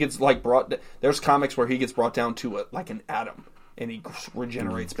 Even if he gets like brought, there's comics where he gets brought down to like an atom, and he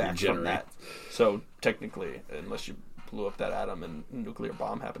regenerates back from Regenerate. that. So technically, unless you blew up that atom and a nuclear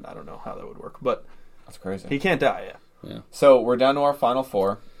bomb happened, I don't know how that would work. But That's crazy. he can't die. Yeah. So we're down to our final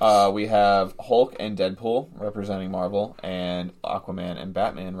 4. We have Hulk and Deadpool representing Marvel, and Aquaman and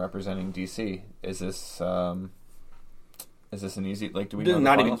Batman representing DC. Is this an easy? Like, do we know the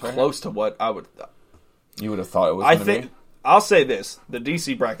Not even finals right close to what I would. here? You would have thought it was. I gonna think be? I'll say this: the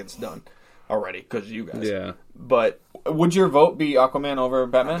DC bracket's done already because you guys. Yeah. But Would your vote be Aquaman over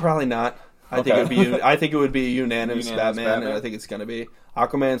Batman? probably not. I think Okay. it would be. I think it would be unanimous, Unanimous Batman, Batman. and I think it's going to be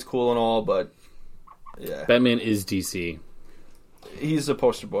Aquaman's cool and all, but yeah, Batman is DC. he's a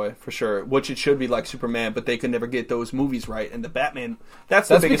poster boy for sure. Which it should be like Superman, but they could never get those movies right. And the Batman, that's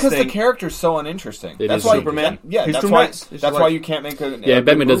the That's biggest because thing. the character's so uninteresting. It That's is why Superman. Yeah, He's that's too why. nice. It's That's like- why you can't make a. Yeah, a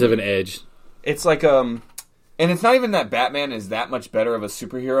Batman good does have movie. an edge. It's like And it's not even that Batman is that much better of a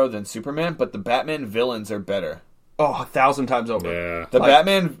superhero than Superman, but the Batman villains are better. 1,000 times over. Yeah. The Like-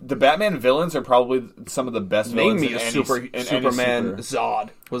 Batman villains are probably some of the best Name villains me in a any, Superman. Zod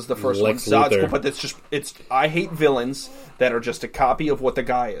was the first Lex one. Zod's Luthor. cool, but it's. I hate villains that are just a copy of what the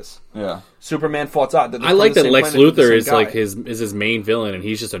guy is. Yeah. Superman fought Zod. They're I like from the that same Lex planet, the Luthor same is guy. like his main villain, and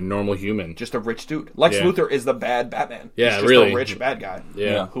he's just a normal human. Just a rich dude. Lex Yeah. Luthor is the bad Batman. Yeah, He's just really. a rich bad guy.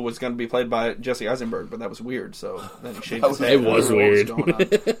 Yeah. Who was going to be played by Jesse Eisenberg, but that was weird. So then he shaved That his was- head. it was I don't know weird. what was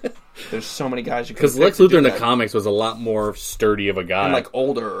going on. There's so many guys you could Because pick Lex to Luthor do in the that. comics was a lot more sturdy of a guy. And like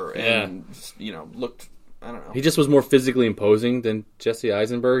older and looked. I don't know. He just was more physically imposing than Jesse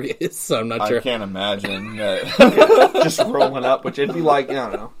Eisenberg is, so I'm not I sure. can't imagine that. Just rolling up, which it'd be like, I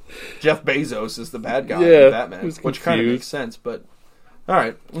don't know, Jeff Bezos is the bad guy Yeah, in Batman, I was which kind of confused. makes sense. But all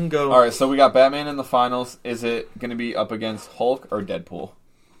right, we can go. All right, so we got Batman in the finals. Is it going to be up against Hulk or Deadpool?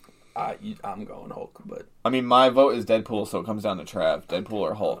 I'm going Hulk, but I mean, my vote is Deadpool, so it comes down to Trav. Deadpool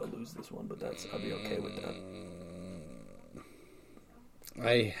or Hulk? I'll lose this one. But I'll be okay with that.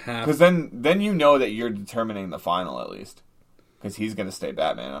 I have. Because then you know that you're determining the final at least. Because he's going to stay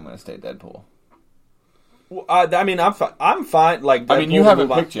Batman, I'm going to stay Deadpool. Well, I mean, I'm fine. I'm fine. Like, I mean, Deadpool you haven't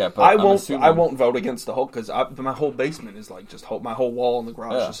move on. picked yet, but I I'm won't. assuming- I won't vote against the Hulk because my whole basement is like just Hulk. My whole wall in the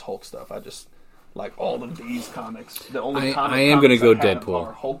garage Yeah. is just Hulk stuff. I just like all of these comics. The only I comic am gonna comics go I have Deadpool.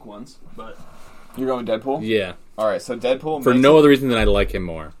 are Hulk ones, but You're going Deadpool? Yeah. All right, so Deadpool For makes no it- other reason than I like him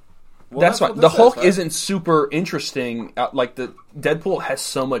more. Well, that's why what the this says, Hulk right? isn't super interesting. Like the Deadpool has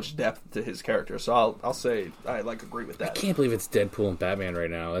so much depth to his character, so I'll say I like agree with I that. can't believe it's Deadpool and Batman right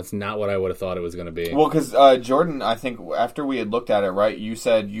now. That's not what I would have thought it was going to be. Well, because Jordan, I think after we had looked at it, right, you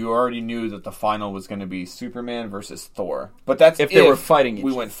said you already knew that the final was going to be Superman versus Thor. But that's If they were fighting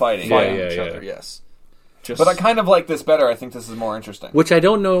we each- went fighting. Fighting Yeah, each yeah. other, yes. Just But I kind of like this better. I think this is more interesting. Which I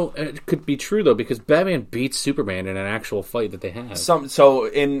don't know it could be true, though, because Batman beats Superman in an actual fight that they have. So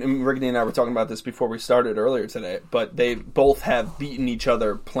in Riggedy and I were talking about this before we started earlier today, but they both have beaten each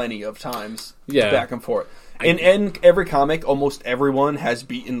other plenty of times, Yeah. back and forth. In every comic, almost everyone has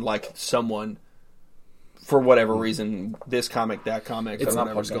beaten like someone for whatever reason. This comic, that comic, It's or not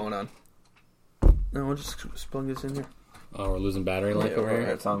whatever's plugged going on. No, we'll just plug this in here. Oh, we're losing battery life Yeah, over here?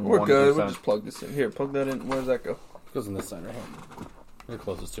 It's on We're 1%. good. We'll just plug this in here. Plug that in. Where does that go? It goes on this side right here. We're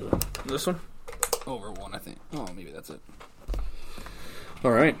closest to it. This one. Over one, I think. Oh, maybe that's it.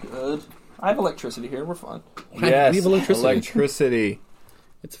 All right. Good. I have electricity here. We're fine. Yes, We have electricity. electricity.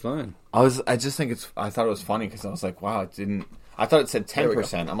 It's fine. I just think I thought it was funny because I was like, wow, it didn't. I thought it said There we go.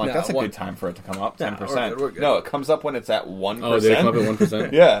 10%. I'm like, No, that's a one- good time for it to come up. No, 10%. we're good. No, it comes up when it's at 1%. Oh, did it come up at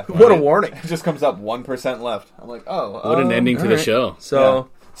 1%? Yeah. What a warning. It just comes up 1% left. I'm like, oh. What an ending to the alright. show. So Yeah.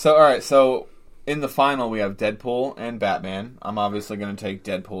 So, all right. So, in the final, we have Deadpool and Batman. I'm obviously going to take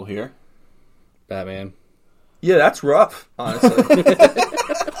Deadpool here. Batman. yeah, that's rough. Honestly,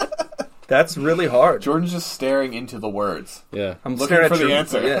 that's really hard. Jordan's just staring into the words. Yeah. I'm looking staring at for the your-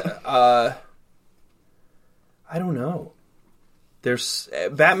 answer. Yeah. I don't know. There's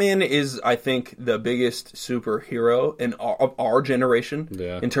Batman is, I think, the biggest superhero of our generation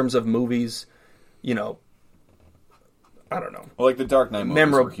Yeah. in terms of movies. You know, I don't know. Well, like the Dark Knight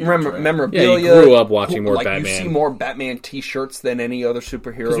movies were huge, right? Memorabilia. Yeah, you grew up watching more like, Batman. You see more Batman T-shirts than any other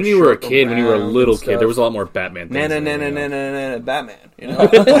superhero. Because when you were a shirt kid, when you were a around little and kid, there was a stuff. lot more Batman things. Batman. You know,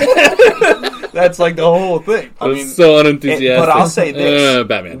 that's like the whole thing. I was so unenthusiastic. But I'll say this: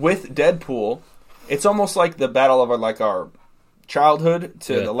 Batman. with Deadpool, it's almost like the battle of our childhood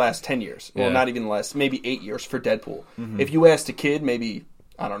to the last 10 years. Well, Yeah. not even the last, maybe 8 years for Deadpool. If you asked a kid, maybe,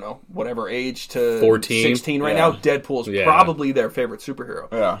 I don't know, whatever age to 14? 16 right Yeah. now, Deadpool's Yeah. probably their favorite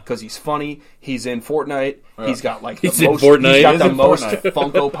superhero. Yeah. Because he's funny, he's in Fortnite, he's got like He's the in most, Fortnite. he's got He's the in most Fortnite.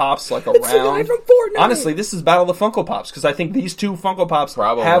 Funko Pops like around. from Fortnite. Honestly, this is Battle of the Funko Pops because I think these two Funko Pops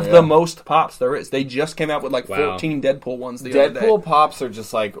Probably, have yeah. the most pops there is. They just came out with like Wow. 14 Deadpool ones the other day. Deadpool pops are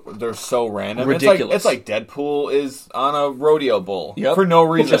just like they're so random. Ridiculous. It's like Deadpool is on a rodeo bull Yep. for no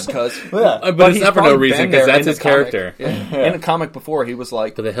reason. Just because. Yeah. But it's he's not for no probably reason, been because there that's in his the comic. character. Yeah. In the comic before, he was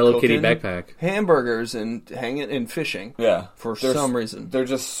like For the Hello Kitty cooking backpack. hamburgers and hanging and fishing. Yeah. For They're- some reason. They're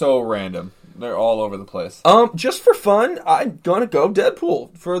just so random. They're all over the place. Just for fun, I'm gonna go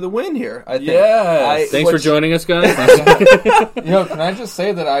Deadpool for the win here. I think. Yes. Thanks for joining us, guys. Can I just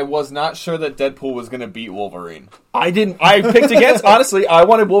say that I was not sure that Deadpool was going to beat Wolverine? I didn't. I picked against. Honestly, I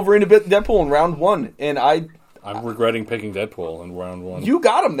wanted Wolverine to beat Deadpool in round 1, and I'm regretting picking Deadpool in round 1. you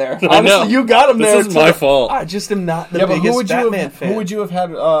got him there. I know. Honestly, you got him there. This is my fault. I just am not the Yeah, but biggest Batman fan. who would you have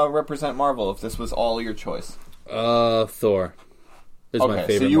had represent Marvel if this was all your choice? Thor is my Okay,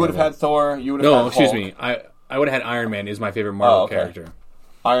 favorite. so you would have Marvel. had Thor. You would have No, had excuse Hulk, me. I would have had Iron Man is my favorite Marvel okay. character.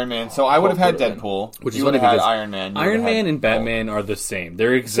 Iron Man. So I would have had would've been. Deadpool. Which is you would funny have had because Iron Man. You Iron would have Man had and Batman are the same.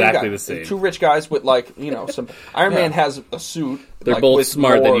 They're exactly the same. Two rich guys with like some. Iron Man has a suit. They're like, both with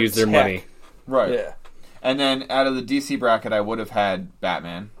smart that more use their tech. money. Right. Yeah. And then out of the DC bracket, I would have had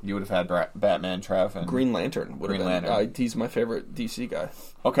Batman. You would have had Batman, Trev, and Green Lantern would have Green been. Lantern. He's my favorite DC guy.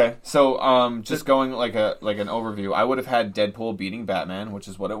 Okay, so just going like an overview, I would have had Deadpool beating Batman, which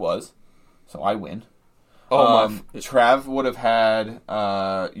is what it was. So I win. Oh Trav would have had.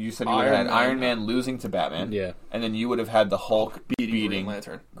 You said you would have Iron had Man. Iron Man losing to Batman. Yeah. And then you would have had the Hulk beating Green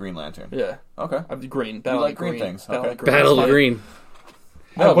Lantern. Green Lantern. Yeah. Okay. I'm green. Battle like of green things. Battle Okay. of green. Battle of It's the Green.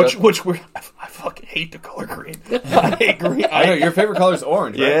 No, which I fucking hate the color green. I hate green. I know your favorite color is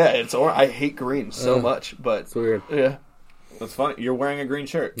orange. Right? Yeah, it's orange. I hate green so much, but It's weird. yeah. That's funny. You're wearing a green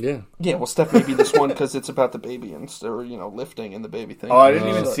shirt. Yeah. Yeah, well, Steph may be this one because it's about the baby and lifting and the baby thing. Oh, I didn't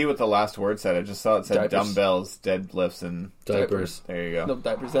even see what the last word said. I just saw it said Diapers. dumbbells, deadlifts, and Diapers. there you go. No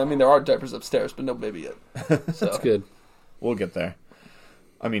diapers. I mean, there are diapers upstairs, but no baby yet. So That's good. We'll get there.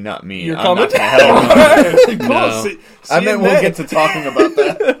 I mean, not me. You're I'm coming. not gonna help you. Cool. No. See I you meant in we'll May. get to talking about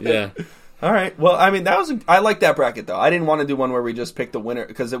that. Yeah. All right. Well, I mean, I like that bracket though. I didn't want to do one where we just pick the winner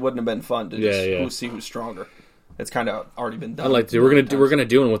because it wouldn't have been fun to just see who's stronger. It's kind of already been done. I'd like to. We're gonna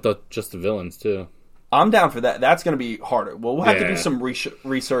do one with just the villains too. I'm down for that. That's going to be harder. Well, we'll have to Yeah. do some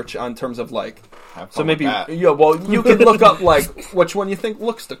research on terms of like. Have fun So maybe with that. you can look up like which one you think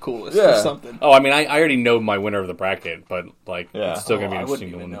looks the coolest or Yeah. something. Oh, I mean, I already know my winner of the bracket, but like, Yeah. it's still gonna be I wouldn't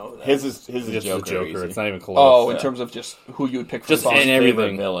interesting. even to win. know that. His is Just Joker. the Joker. easy. It's not even close. Oh, in Yeah. terms of just who you would pick for Just fun. in everything.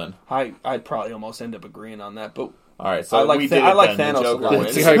 Favorite villain. I'd probably almost end up agreeing on that, but All right, so I like we Tha- did I it like then. Thanos The a Joker lot.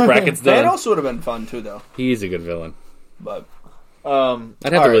 wins. See how your bracket's done. Thanos would have been fun too, though. He's a good villain. But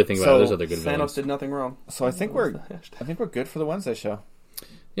I'd have to really think about it. There's other good Thanos villains. did nothing wrong. So I think we're good for the Wednesday show.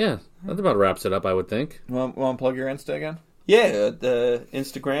 Yeah, that about wraps it up. I would think. Want to plug your Insta again? Yeah, the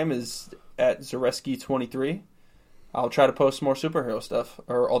Instagram is at Zareski23. I'll try to post more superhero stuff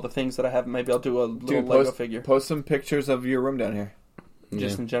or all the things that I have. Maybe I'll do a little Lego figure. Post some pictures of your room down here.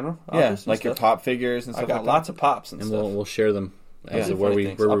 Just Yeah. in general. I'll Yeah, do some like your stuff. pop figures and I stuff. got like lots of pops and And stuff. we'll share them as Yeah, of where funny we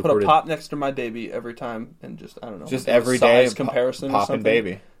things. where we I'll put recorded. a pop next to my baby every time, and just I don't know, Just do a every day, size comparison, or pop something. and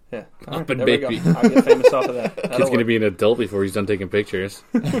baby. Yeah, Pop All right, and there we baby. go. I get famous off of that. That'll Kid's gonna work. be an adult before he's done taking pictures.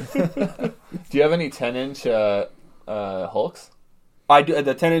 Do you have any 10-inch Hulks? I do.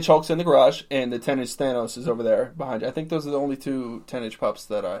 The 10-inch Hulk's in the garage, and the 10-inch Thanos is over there behind you. I think those are the only two 10-inch pops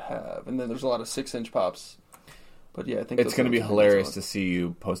that I have, and then there's a lot of 6-inch pops. But yeah, I think It's those going are to be the two hilarious ones to see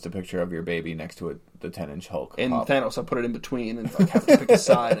you post a picture of your baby next to the 10-inch Hulk. And pop. Thanos, I put it in between, and like have to pick a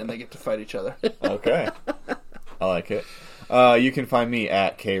side, and they get to fight each other. Okay. I like it. You can find me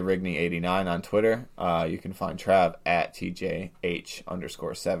at krigney89 on Twitter. You can find Trav at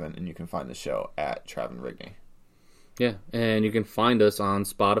TJH_7, and you can find the show at Trav and Rigney. Yeah, and you can find us on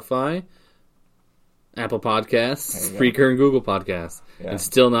Spotify, Apple Podcasts, There you go. Spreaker, and Google Podcasts, Yeah. and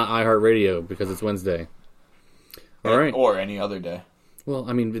still not iHeartRadio because it's Wednesday. All right. Or any other day. Well,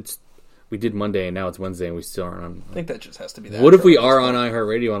 I mean, we did Monday and now it's Wednesday and we still aren't on. I think that just has to be that. What if we are on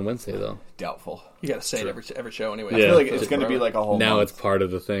iHeartRadio on Wednesday though? Doubtful. You got to say it every show anyway. I Yeah. feel like it's going to be like a whole Now month. it's part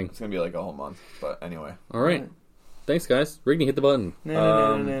of the thing. It's going to be like a whole month. But anyway. All right. Thanks, guys. Rigney, hit the button.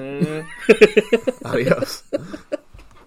 Adios.